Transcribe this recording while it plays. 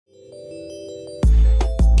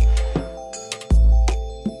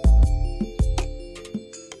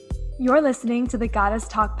You're listening to the Goddess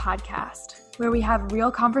Talk podcast, where we have real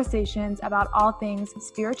conversations about all things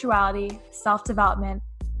spirituality, self-development,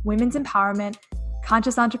 women's empowerment,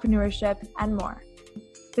 conscious entrepreneurship, and more.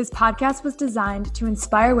 This podcast was designed to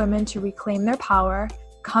inspire women to reclaim their power,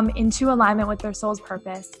 come into alignment with their soul's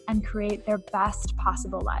purpose, and create their best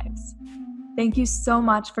possible lives. Thank you so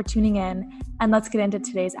much for tuning in, and let's get into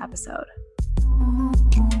today's episode.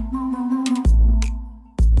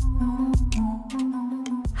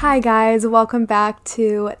 Hi guys, welcome back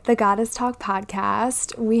to the Goddess Talk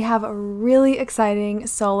podcast. We have a really exciting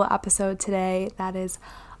solo episode today that is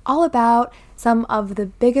all about some of the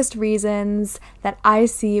biggest reasons that I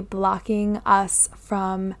see blocking us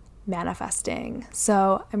from manifesting.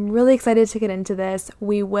 So I'm really excited to get into this.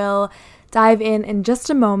 We will dive in just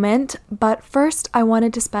a moment, but first I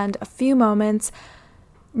wanted to spend a few moments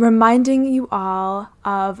reminding you all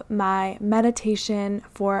of my meditation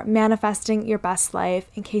for manifesting your best life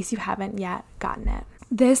in case you haven't yet gotten it.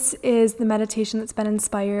 This is the meditation that's been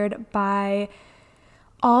inspired by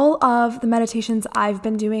all of the meditations I've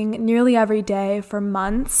been doing nearly every day for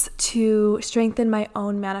months to strengthen my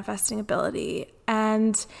own manifesting ability.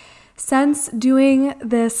 And since doing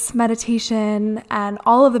this meditation and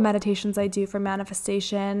all of the meditations I do for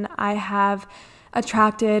manifestation, I have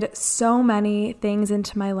attracted so many things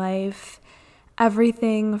into my life,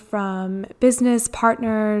 everything from business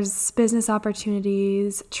partners, business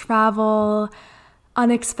opportunities, travel,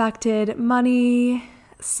 unexpected money,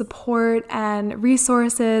 support and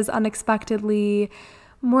resources unexpectedly,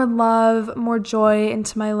 more love, more joy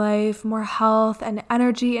into my life, more health and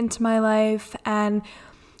energy into my life, and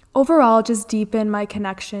overall just deepen my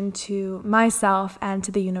connection to myself and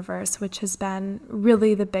to the universe, which has been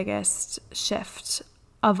really the biggest shift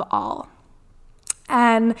of all.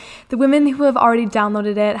 And the women who have already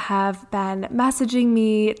downloaded it have been messaging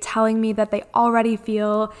me, telling me that they already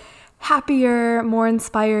feel happier, more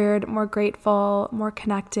inspired, more grateful, more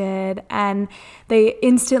connected, and they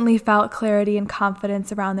instantly felt clarity and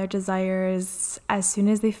confidence around their desires as soon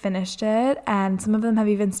as they finished it. And some of them have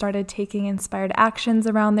even started taking inspired actions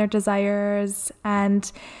around their desires.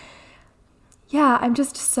 And yeah, I'm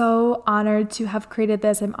just so honored to have created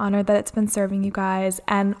this. I'm honored that it's been serving you guys.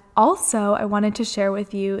 And also, I wanted to share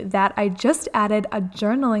with you that I just added a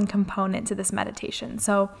journaling component to this meditation.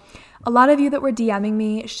 So a lot of you that were DMing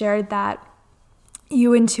me shared that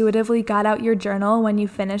you intuitively got out your journal when you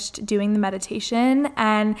finished doing the meditation.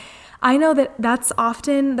 And I know that that's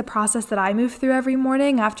often the process that I move through every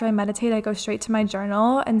morning. After I meditate, I go straight to my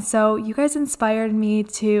journal. And so you guys inspired me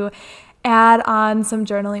to add on some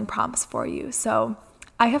journaling prompts for you. So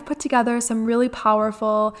I have put together some really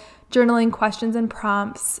powerful journaling questions and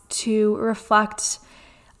prompts to reflect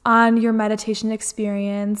on your meditation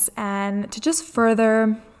experience and to just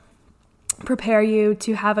further prepare you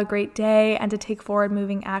to have a great day and to take forward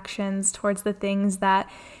moving actions towards the things that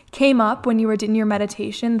came up when you were doing your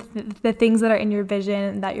meditation, the things that are in your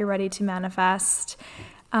vision that you're ready to manifest.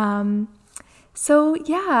 So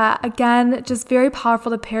yeah, again, just very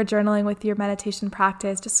powerful to pair journaling with your meditation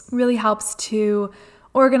practice. Just really helps to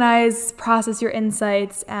organize, process your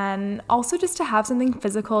insights, and also just to have something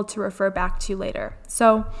physical to refer back to later.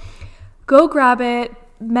 So go grab it.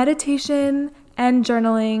 Meditation and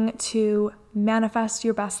journaling to manifest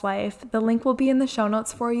your best life. The link will be in the show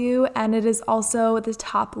notes for you, and it is also the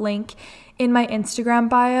top link in my Instagram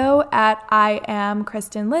bio at I am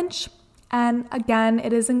Kristen Lynch. And again,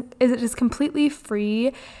 it is completely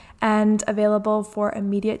free and available for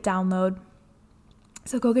immediate download.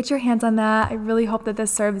 So go get your hands on that. I really hope that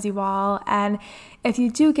this serves you all. And if you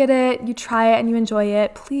do get it, you try it and you enjoy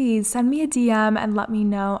it, please send me a DM and let me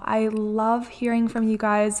know. I love hearing from you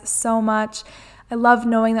guys so much. I love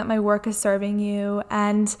knowing that my work is serving you.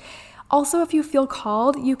 And also, if you feel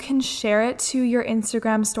called, you can share it to your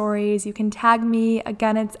Instagram stories. You can tag me.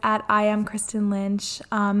 Again, it's at I am Kristen Lynch,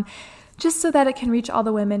 just so that it can reach all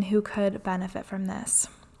the women who could benefit from this.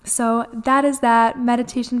 So that is that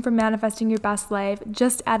meditation for manifesting your best life.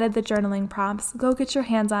 Just added the journaling prompts. Go get your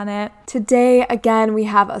hands on it. Today, again, we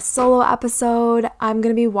have a solo episode. I'm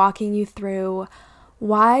going to be walking you through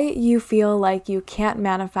why you feel like you can't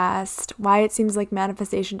manifest, why it seems like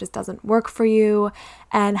manifestation just doesn't work for you,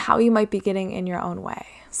 and how you might be getting in your own way.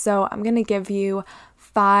 So I'm going to give you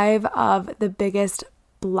 5 of the biggest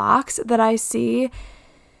blocks that I see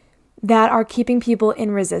that are keeping people in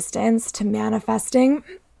resistance to manifesting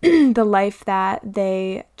the life that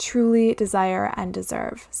they truly desire and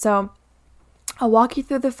deserve. So I'll walk you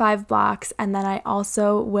through the 5 blocks, and then I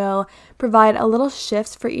also will provide a little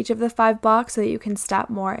shift for each of the 5 blocks so that you can step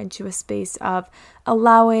more into a space of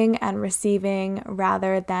allowing and receiving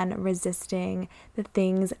rather than resisting the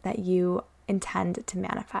things that you intend to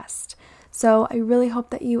manifest. So I really hope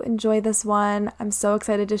that you enjoy this one. I'm so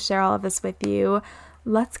excited to share all of this with you.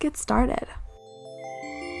 Let's get started.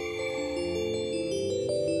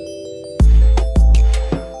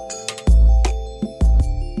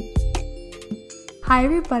 Hi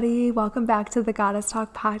everybody, welcome back to the Goddess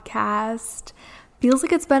Talk podcast. Feels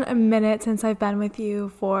like it's been a minute since I've been with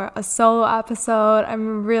you for a solo episode.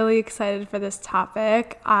 I'm really excited for this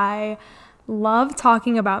topic. I love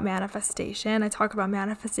talking about manifestation. I talk about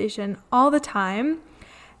manifestation all the time,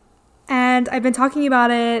 and I've been talking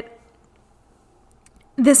about it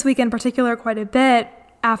this week in particular quite a bit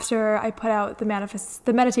after I put out the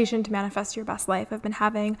meditation to manifest your best life. I've been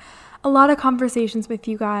having a lot of conversations with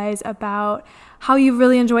you guys about how you've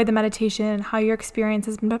really enjoyed the meditation, how your experience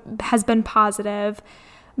has been positive.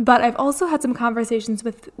 But I've also had some conversations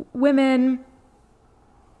with women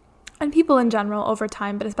and people in general over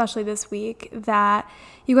time, but especially this week, that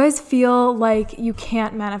you guys feel like you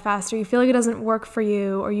can't manifest, or you feel like it doesn't work for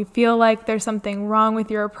you, or you feel like there's something wrong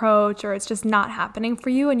with your approach, or it's just not happening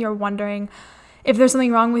for you, and you're wondering if there's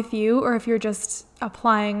something wrong with you or if you're just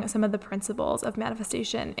applying some of the principles of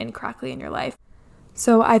manifestation incorrectly in your life.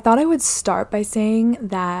 So I thought I would start by saying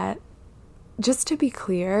that, just to be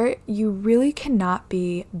clear, you really cannot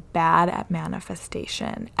be bad at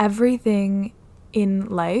manifestation. Everything in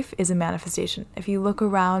life is a manifestation. If you look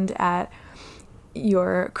around at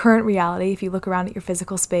your current reality, if you look around at your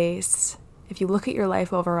physical space, if you look at your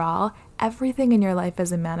life overall, everything in your life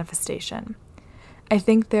is a manifestation. I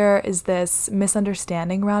think there is this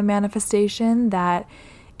misunderstanding around manifestation that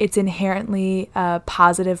it's inherently a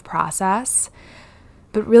positive process,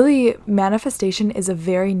 but really manifestation is a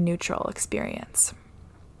very neutral experience.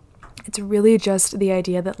 It's really just the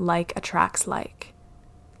idea that like attracts like.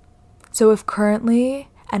 So if currently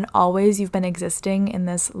and always you've been existing in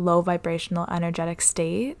this low vibrational energetic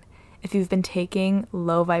state, if you've been taking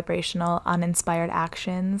low vibrational uninspired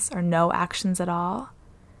actions or no actions at all,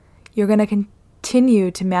 you're going to continue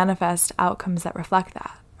to manifest outcomes that reflect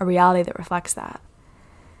that, a reality that reflects that.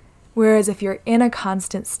 Whereas if you're in a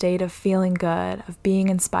constant state of feeling good, of being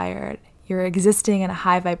inspired, you're existing in a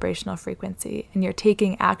high vibrational frequency, and you're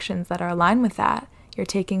taking actions that are aligned with that, you're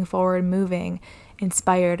taking forward moving,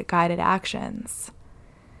 inspired, guided actions,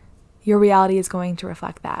 your reality is going to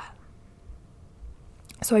reflect that.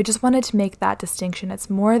 So I just wanted to make that distinction. It's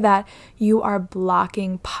more that you are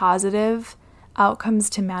blocking positive outcomes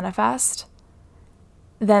to manifest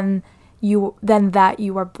than that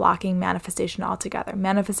you are blocking manifestation altogether.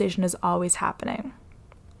 Manifestation is always happening.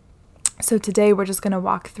 So today we're just going to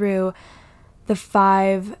walk through the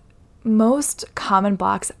 5 most common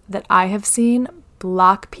blocks that I have seen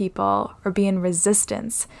block people or be in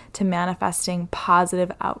resistance to manifesting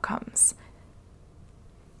positive outcomes.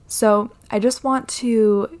 So I just want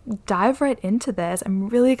to dive right into this. I'm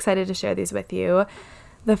really excited to share these with you.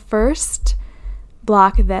 The first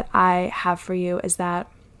block that I have for you is that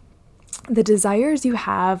the desires you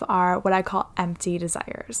have are what I call empty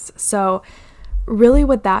desires. So really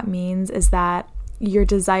what that means is that your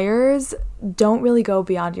desires don't really go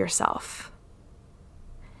beyond yourself.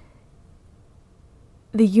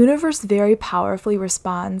 The universe very powerfully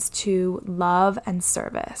responds to love and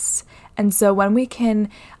service. And so when we can,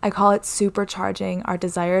 I call it supercharging our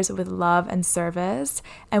desires with love and service,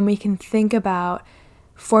 and we can think about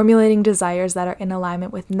formulating desires that are in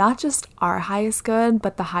alignment with not just our highest good,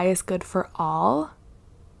 but the highest good for all,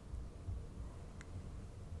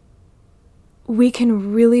 we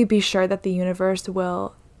can really be sure that the universe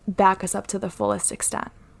will back us up to the fullest extent.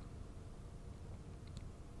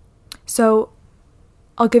 So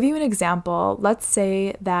I'll give you an example. Let's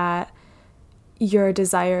say that your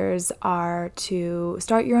desires are to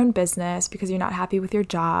start your own business because you're not happy with your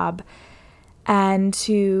job, and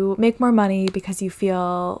to make more money because you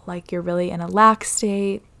feel like you're really in a lack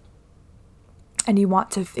state and you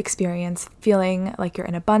want to experience feeling like you're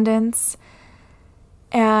in abundance.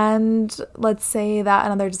 And let's say that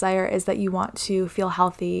another desire is that you want to feel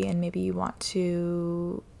healthy, and maybe you want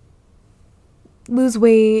to lose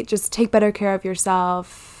weight, just take better care of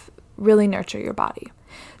yourself, really nurture your body.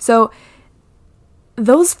 So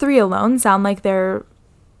those 3 alone sound like they're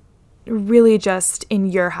really just in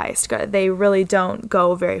your highest good. They really don't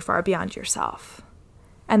go very far beyond yourself.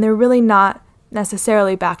 And they're really not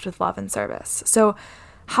necessarily backed with love and service. So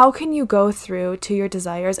how can you go through to your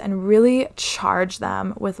desires and really charge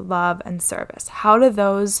them with love and service? How do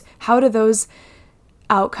those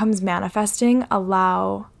outcomes manifesting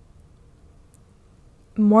allow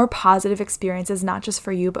more positive experiences, not just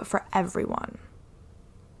for you, but for everyone.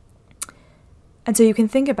 And so you can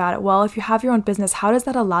think about it, well, if you have your own business, how does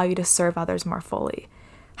that allow you to serve others more fully?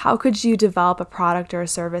 How could you develop a product or a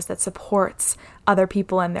service that supports other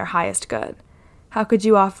people in their highest good? How could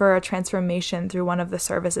you offer a transformation through one of the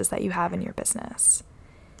services that you have in your business?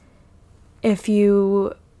 If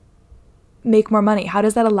you make more money, how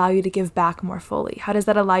does that allow you to give back more fully? How does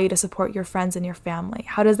that allow you to support your friends and your family?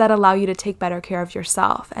 How does that allow you to take better care of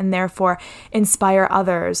yourself and therefore inspire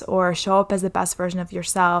others or show up as the best version of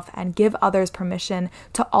yourself and give others permission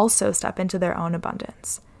to also step into their own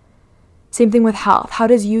abundance? Same thing with health. How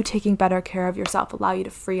does you taking better care of yourself allow you to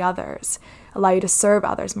free others, allow you to serve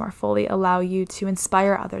others more fully, allow you to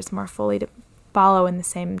inspire others more fully to follow in the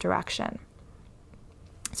same direction?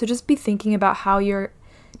 So just be thinking about how your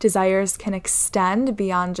desires can extend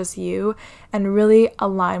beyond just you and really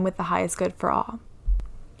align with the highest good for all.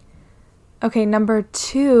 Okay, number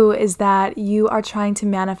 2 is that you are trying to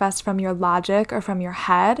manifest from your logic or from your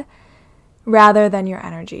head rather than your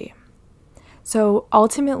energy. So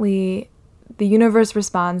ultimately, the universe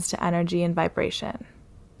responds to energy and vibration.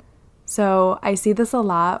 So I see this a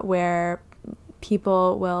lot where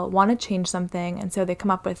people will want to change something, and so they come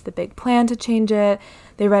up with the big plan to change it.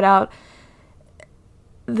 They write out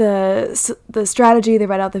the strategy, they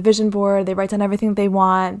write out the vision board, they write down everything they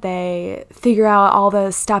want, they figure out all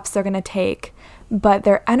the steps they're going to take, but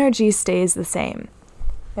their energy stays the same.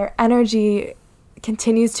 Their energy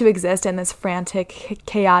continues to exist in this frantic,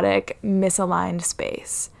 chaotic, misaligned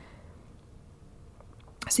space.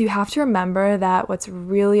 So you have to remember that what's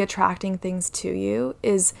really attracting things to you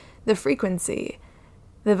is the frequency,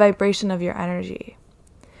 the vibration of your energy.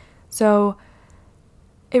 So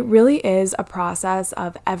it really is a process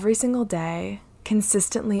of every single day,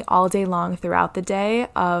 consistently all day long throughout the day,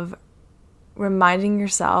 of reminding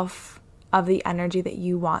yourself of the energy that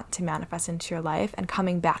you want to manifest into your life and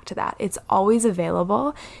coming back to that. It's always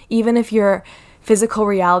available. Even if your physical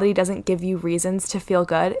reality doesn't give you reasons to feel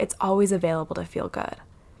good, it's always available to feel good.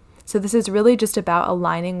 So this is really just about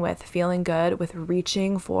aligning with feeling good, with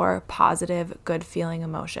reaching for positive, good feeling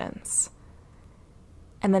emotions.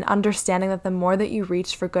 And then understanding that the more that you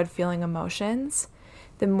reach for good feeling emotions,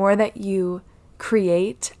 the more that you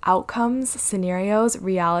create outcomes, scenarios,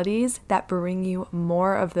 realities that bring you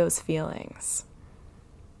more of those feelings.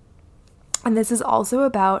 And this is also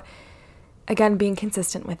about, again, being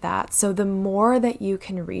consistent with that. So the more that you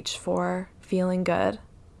can reach for feeling good,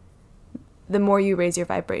 the more you raise your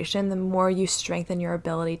vibration, the more you strengthen your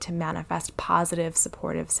ability to manifest positive,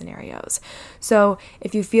 supportive scenarios. So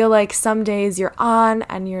if you feel like some days you're on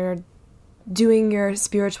and you're doing your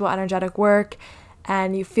spiritual, energetic work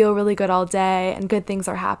and you feel really good all day and good things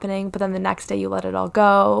are happening, but then the next day you let it all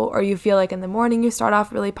go, or you feel like in the morning you start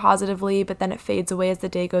off really positively, but then it fades away as the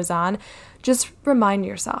day goes on, just remind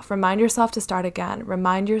yourself to start again.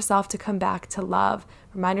 Remind yourself to come back to love.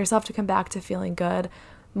 Remind yourself to come back to feeling good.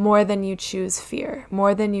 More than you choose fear,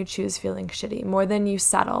 more than you choose feeling shitty, more than you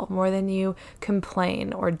settle, more than you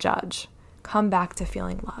complain or judge. Come back to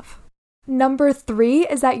feeling love. Number 3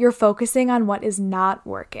 is that you're focusing on what is not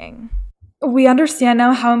working. We understand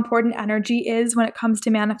now how important energy is when it comes to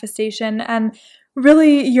manifestation, and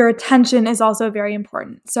really your attention is also very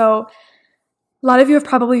important. So a lot of you have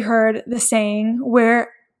probably heard the saying,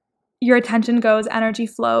 where your attention goes, energy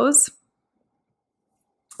flows.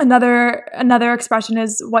 Another expression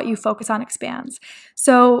is what you focus on expands.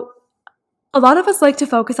 So a lot of us like to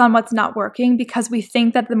focus on what's not working because we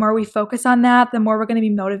think that the more we focus on that, the more we're going to be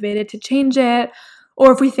motivated to change it.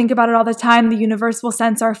 Or if we think about it all the time, the universe will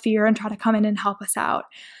sense our fear and try to come in and help us out.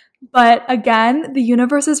 But again, the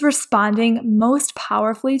universe is responding most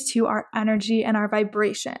powerfully to our energy and our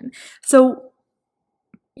vibration. So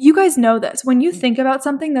you guys know this. When you think about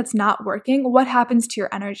something that's not working, what happens to your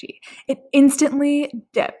energy? It instantly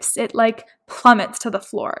dips. It plummets to the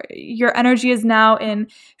floor. Your energy is now in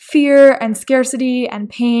fear and scarcity and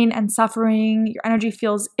pain and suffering. Your energy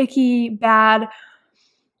feels icky, bad.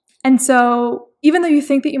 And so even though you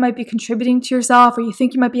think that you might be contributing to yourself, or you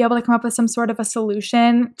think you might be able to come up with some sort of a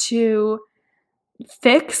solution to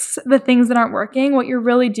fix the things that aren't working, what you're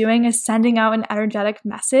really doing is sending out an energetic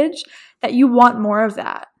message that you want more of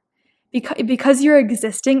that. Because you're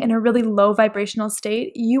existing in a really low vibrational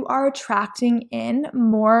state, you are attracting in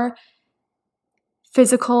more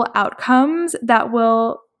physical outcomes that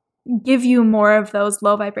will give you more of those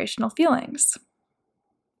low vibrational feelings.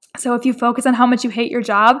 So if you focus on how much you hate your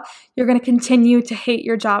job, you're going to continue to hate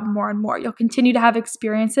your job more and more. You'll continue to have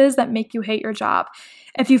experiences that make you hate your job.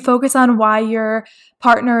 If you focus on why your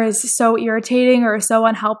partner is so irritating or so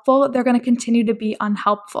unhelpful, they're going to continue to be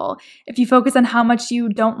unhelpful. If you focus on how much you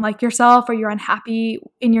don't like yourself, or you're unhappy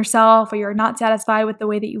in yourself, or you're not satisfied with the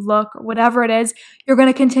way that you look, or whatever it is, you're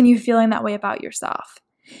going to continue feeling that way about yourself.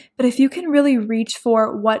 But if you can really reach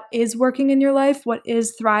for what is working in your life, what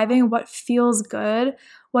is thriving, what feels good,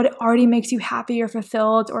 what already makes you happy or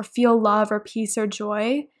fulfilled or feel love or peace or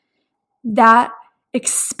joy, that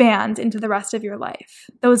expands into the rest of your life.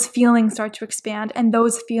 Those feelings start to expand, and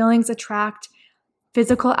those feelings attract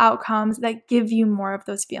physical outcomes that give you more of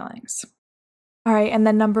those feelings. All right, and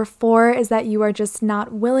then number 4 is that you are just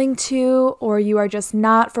not willing to, or you are just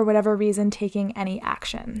not, for whatever reason, taking any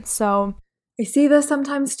action. So I see this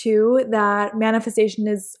sometimes too, that manifestation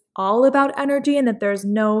is all about energy and that there's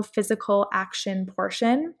no physical action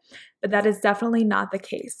portion, but that is definitely not the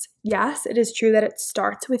case. Yes, it is true that it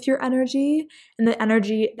starts with your energy, and the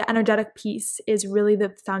energetic piece is really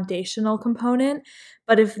the foundational component.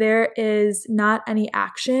 But if there is not any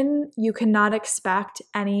action, you cannot expect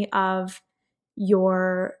any of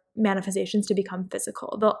your manifestations to become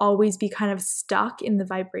physical. They'll always be kind of stuck in the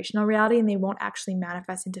vibrational reality, and they won't actually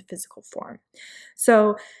manifest into physical form.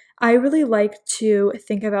 So I really like to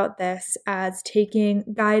think about this as taking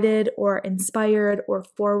guided or inspired or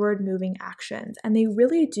forward moving actions. And they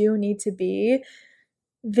really do need to be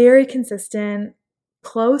very consistent,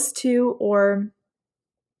 close to, or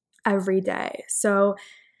every day. So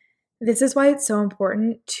this is why it's so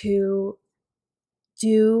important to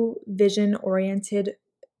do vision-oriented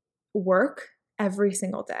work every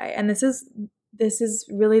single day. And this is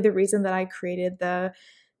really the reason that I created the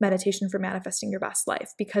meditation for manifesting your best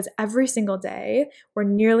life, because every single day, or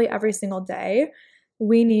nearly every single day,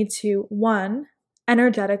 we need to we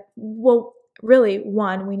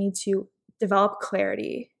need to develop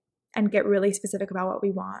clarity and get really specific about what we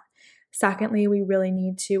want. Secondly, we really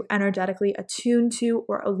need to energetically attune to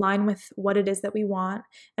or align with what it is that we want.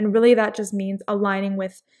 And really that just means aligning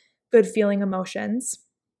with good feeling emotions.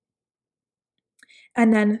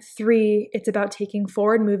 And then 3, it's about taking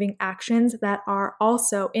forward moving actions that are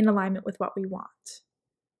also in alignment with what we want.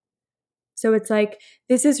 So it's like,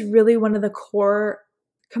 this is really one of the core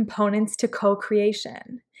components to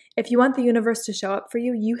co-creation. If you want the universe to show up for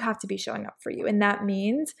you, you have to be showing up for you. And that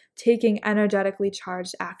means taking energetically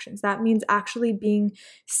charged actions. That means actually being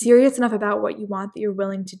serious enough about what you want that you're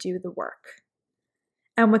willing to do the work.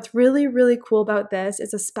 And what's really, really cool about this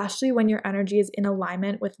is, especially when your energy is in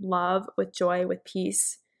alignment with love, with joy, with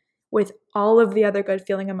peace, with all of the other good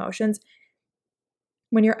feeling emotions,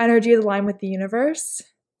 when your energy is aligned with the universe,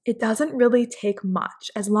 it doesn't really take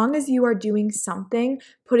much. As long as you are doing something,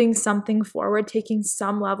 putting something forward, taking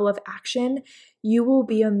some level of action, you will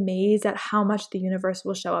be amazed at how much the universe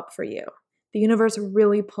will show up for you. The universe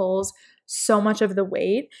really pulls so much of the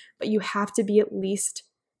weight, but you have to be at least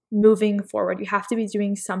moving forward. You have to be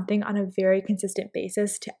doing something on a very consistent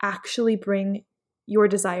basis to actually bring your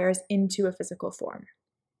desires into a physical form.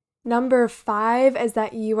 Number 5 is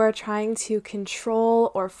that you are trying to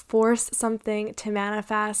control or force something to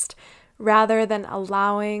manifest rather than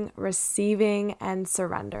allowing, receiving, and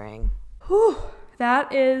surrendering. Whew,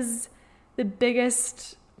 that is the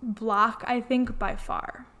biggest block, I think, by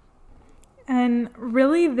far. And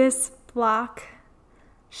really, this block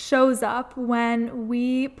shows up when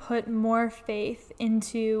we put more faith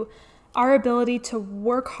into our ability to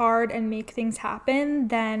work hard and make things happen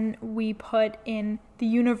than we put in the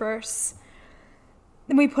universe.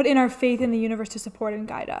 And we put in our faith in the universe to support and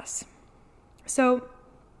guide us. So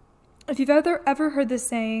if you've ever heard the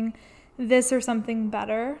saying, this or something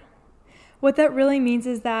better, what that really means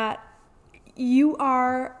is that you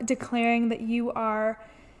are declaring that you are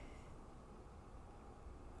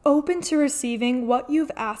open to receiving what you've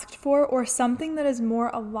asked for, or something that is more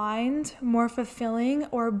aligned, more fulfilling,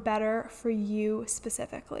 or better for you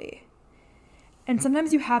specifically. And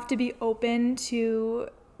sometimes you have to be open to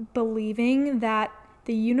believing that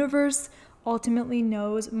the universe ultimately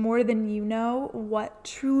knows more than you know what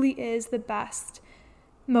truly is the best,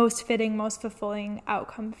 most fitting, most fulfilling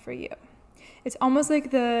outcome for you. It's almost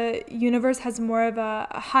like the universe has more of a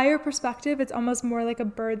higher perspective. It's almost more like a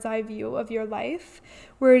bird's eye view of your life,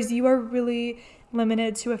 whereas you are really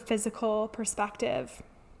limited to a physical perspective.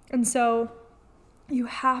 And so you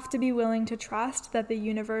have to be willing to trust that the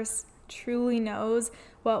universe truly knows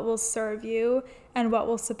what will serve you and what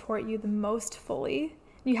will support you the most fully.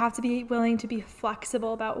 You have to be willing to be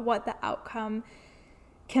flexible about what the outcome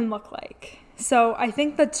can look like. So I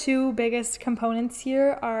think the 2 biggest components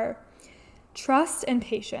here are trust and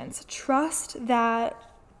patience.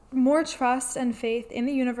 More trust and faith in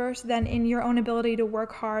the universe than in your own ability to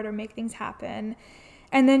work hard or make things happen.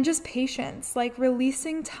 And then just patience, like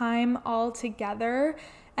releasing time altogether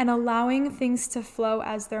and allowing things to flow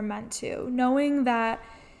as they're meant to, knowing that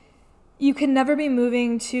you can never be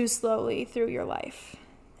moving too slowly through your life.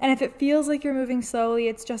 And if it feels like you're moving slowly,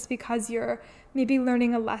 it's just because you're maybe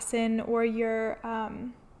learning a lesson or you're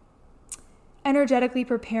energetically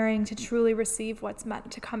preparing to truly receive what's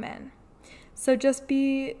meant to come in. So just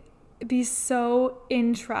be so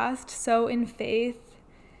in trust, so in faith,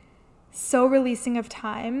 so releasing of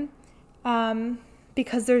time,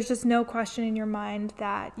 because there's just no question in your mind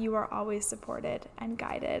that you are always supported and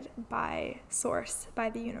guided by Source,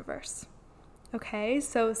 by the universe. Okay,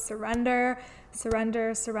 so surrender,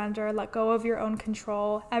 let go of your own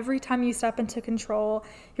control. Every time you step into control,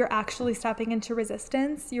 you're actually stepping into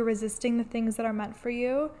resistance. You're resisting the things that are meant for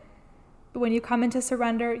you. But when you come into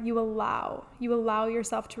surrender, you allow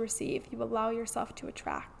yourself to receive, you allow yourself to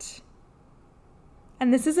attract.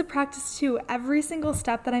 And this is a practice too. Every single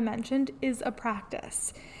step that I mentioned is a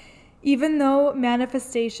practice. Even though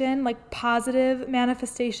manifestation, like positive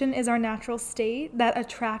manifestation, is our natural state, that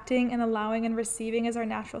attracting and allowing and receiving is our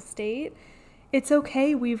natural state, it's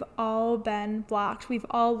okay. We've all been blocked. We've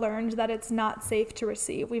all learned that it's not safe to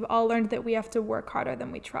receive. We've all learned that we have to work harder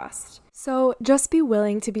than we trust. So just be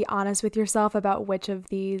willing to be honest with yourself about which of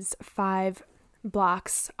these 5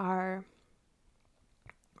 blocks are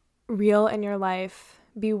real in your life.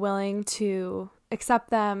 Be willing to accept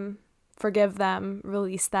them, forgive them,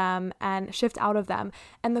 release them, and shift out of them.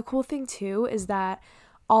 And the cool thing too is that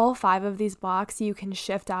all 5 of these blocks you can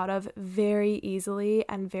shift out of very easily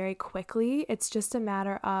and very quickly. It's just a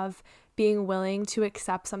matter of being willing to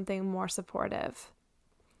accept something more supportive.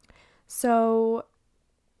 So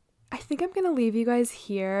I think I'm going to leave you guys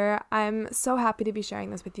here. I'm so happy to be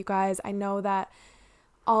sharing this with you guys. I know that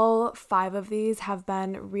all 5 of these have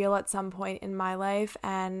been real at some point in my life,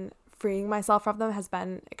 and freeing myself from them has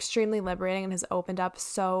been extremely liberating and has opened up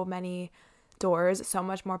so many doors, so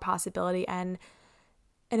much more possibility, and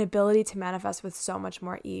an ability to manifest with so much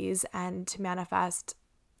more ease and to manifest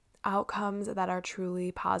outcomes that are truly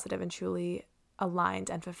positive and truly aligned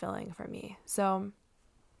and fulfilling for me. So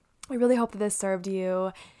I really hope that this served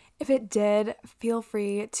you. If it did, feel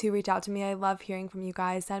free to reach out to me. I love hearing from you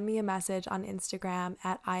guys. Send me a message on Instagram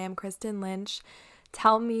at @IamKristenLynch.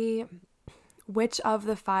 Tell me which of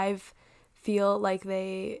the 5 feel like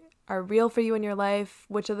they are real for you in your life,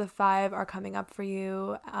 which of the 5 are coming up for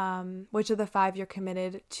you, which of the 5 you're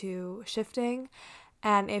committed to shifting.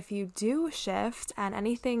 And if you do shift and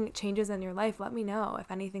anything changes in your life, let me know. If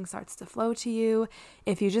anything starts to flow to you,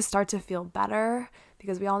 if you just start to feel better,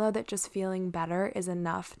 because we all know that just feeling better is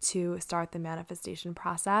enough to start the manifestation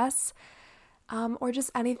process, or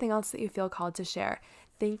just anything else that you feel called to share.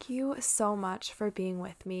 Thank you so much for being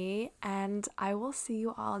with me, and I will see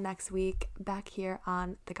you all next week back here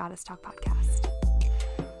on the Goddess Talk podcast.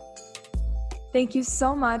 Thank you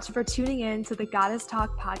so much for tuning in to the Goddess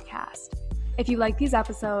Talk podcast. If you like these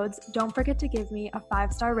episodes, don't forget to give me a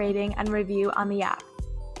 5-star rating and review on the app.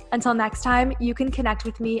 Until next time, you can connect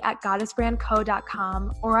with me at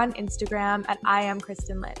goddessbrandco.com or on Instagram at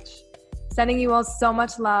 @IamKristenLynch. Sending you all so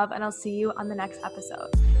much love, and I'll see you on the next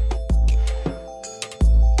episode.